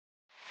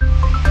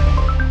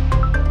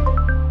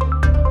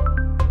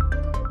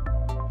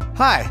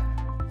Hi,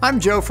 I'm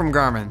Joe from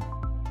Garmin.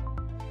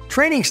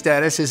 Training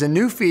Status is a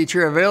new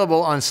feature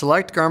available on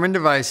select Garmin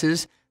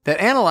devices that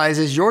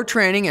analyzes your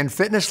training and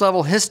fitness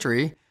level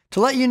history to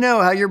let you know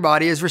how your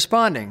body is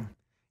responding.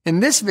 In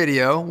this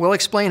video, we'll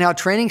explain how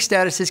training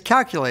status is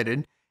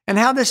calculated and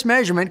how this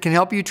measurement can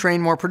help you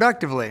train more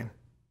productively.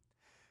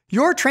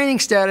 Your training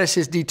status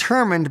is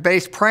determined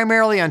based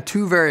primarily on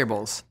two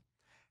variables: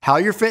 how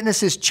your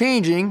fitness is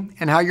changing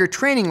and how your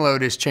training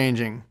load is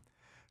changing.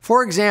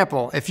 For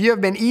example, if you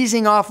have been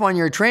easing off on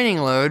your training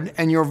load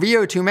and your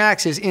VO2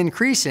 max is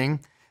increasing,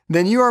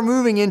 then you are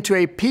moving into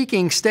a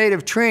peaking state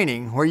of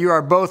training where you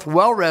are both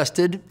well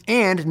rested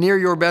and near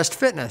your best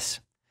fitness.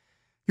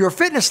 Your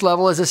fitness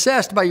level is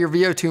assessed by your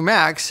VO2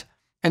 max,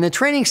 and the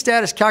training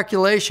status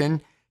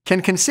calculation can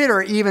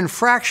consider even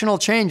fractional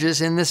changes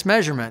in this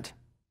measurement.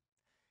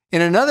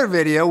 In another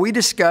video, we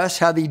discuss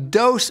how the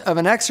dose of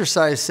an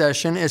exercise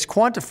session is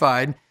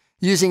quantified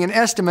using an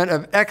estimate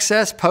of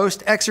excess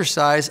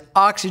post-exercise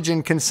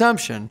oxygen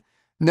consumption,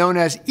 known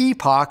as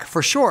EPOC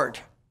for short.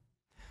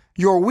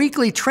 Your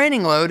weekly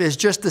training load is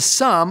just the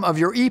sum of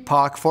your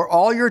EPOC for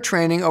all your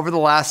training over the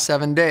last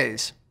 7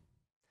 days.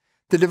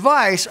 The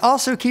device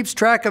also keeps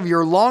track of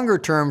your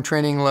longer-term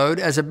training load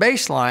as a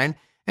baseline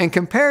and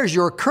compares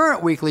your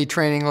current weekly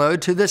training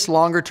load to this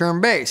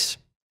longer-term base.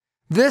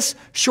 This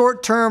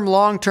short-term,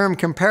 long-term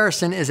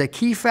comparison is a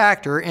key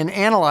factor in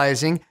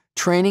analyzing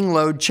training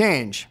load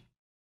change.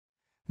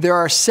 There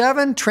are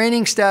 7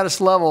 training status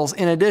levels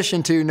in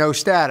addition to no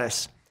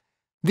status.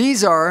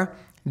 These are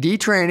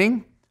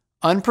detraining,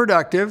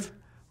 unproductive,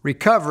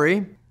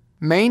 recovery,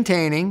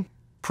 maintaining,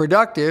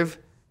 productive,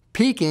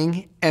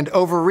 peaking, and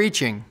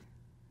overreaching.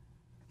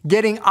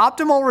 Getting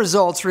optimal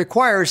results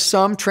requires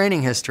some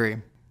training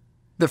history.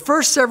 The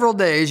first several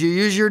days you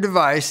use your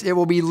device, it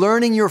will be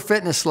learning your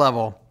fitness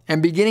level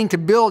and beginning to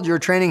build your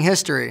training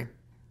history.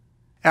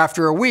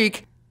 After a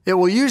week, it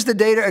will use the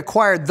data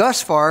acquired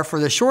thus far for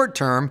the short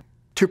term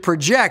to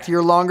project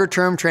your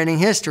longer-term training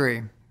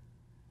history.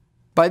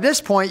 By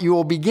this point, you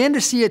will begin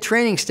to see a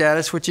training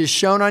status which is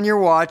shown on your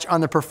watch on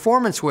the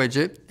Performance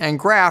widget and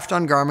graphed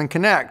on Garmin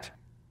Connect.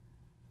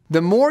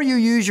 The more you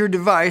use your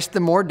device, the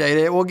more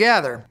data it will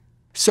gather,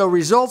 so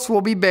results will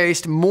be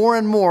based more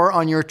and more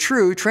on your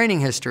true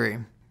training history.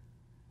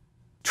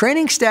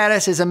 Training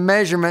status is a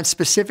measurement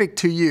specific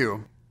to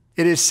you.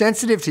 It is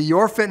sensitive to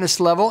your fitness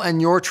level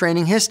and your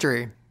training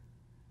history.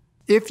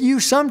 If you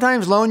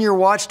sometimes loan your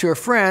watch to a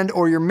friend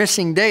or you're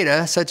missing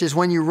data, such as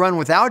when you run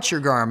without your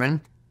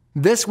Garmin,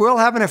 this will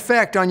have an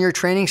effect on your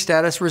training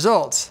status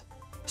results.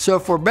 So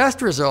for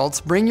best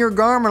results, bring your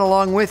Garmin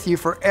along with you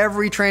for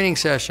every training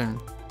session.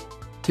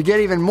 To get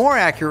even more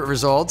accurate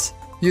results,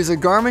 use a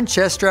Garmin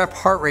chest strap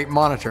heart rate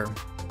monitor.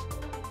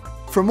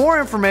 For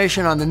more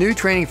information on the new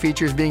training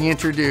features being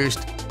introduced,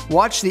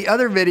 watch the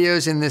other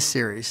videos in this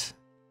series.